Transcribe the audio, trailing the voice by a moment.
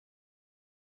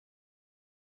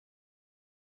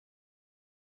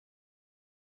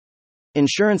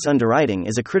Insurance underwriting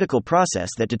is a critical process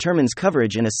that determines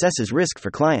coverage and assesses risk for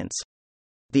clients.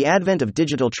 The advent of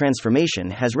digital transformation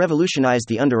has revolutionized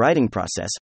the underwriting process,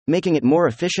 making it more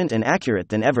efficient and accurate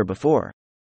than ever before.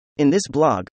 In this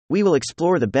blog, we will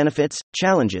explore the benefits,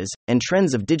 challenges, and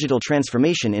trends of digital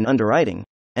transformation in underwriting,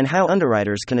 and how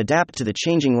underwriters can adapt to the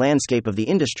changing landscape of the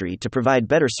industry to provide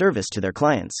better service to their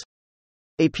clients.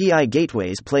 API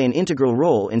gateways play an integral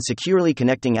role in securely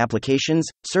connecting applications,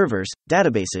 servers,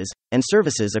 databases, and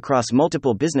services across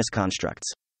multiple business constructs.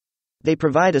 They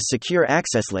provide a secure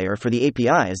access layer for the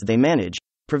APIs they manage,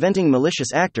 preventing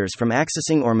malicious actors from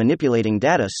accessing or manipulating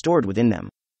data stored within them.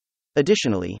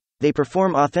 Additionally, they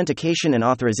perform authentication and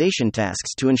authorization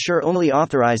tasks to ensure only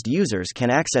authorized users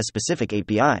can access specific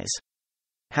APIs.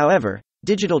 However,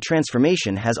 digital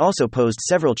transformation has also posed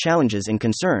several challenges and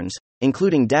concerns,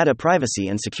 including data privacy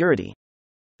and security.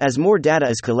 As more data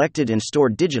is collected and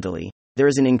stored digitally, there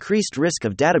is an increased risk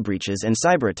of data breaches and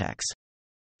cyberattacks.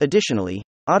 Additionally,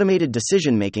 automated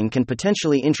decision-making can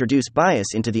potentially introduce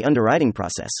bias into the underwriting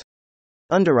process.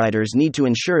 Underwriters need to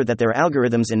ensure that their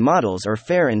algorithms and models are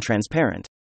fair and transparent.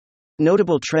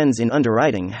 Notable trends in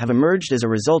underwriting have emerged as a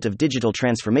result of digital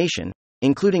transformation,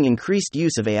 including increased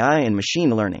use of AI and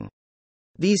machine learning.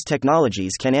 These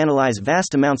technologies can analyze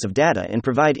vast amounts of data and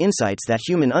provide insights that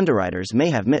human underwriters may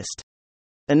have missed.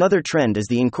 Another trend is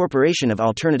the incorporation of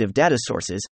alternative data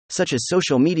sources, such as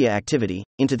social media activity,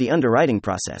 into the underwriting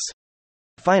process.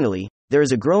 Finally, there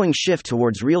is a growing shift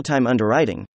towards real-time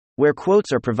underwriting, where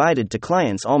quotes are provided to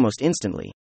clients almost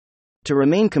instantly. To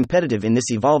remain competitive in this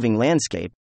evolving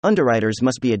landscape, underwriters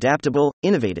must be adaptable,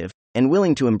 innovative, and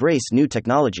willing to embrace new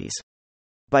technologies.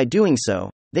 By doing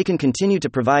so, they can continue to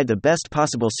provide the best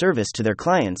possible service to their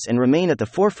clients and remain at the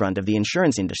forefront of the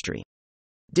insurance industry.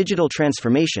 Digital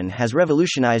transformation has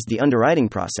revolutionized the underwriting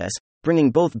process, bringing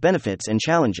both benefits and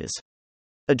challenges.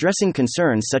 Addressing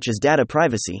concerns such as data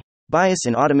privacy, bias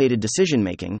in automated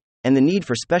decision-making, and the need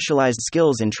for specialized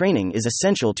skills and training is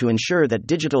essential to ensure that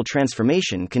digital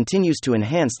transformation continues to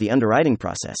enhance the underwriting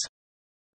process.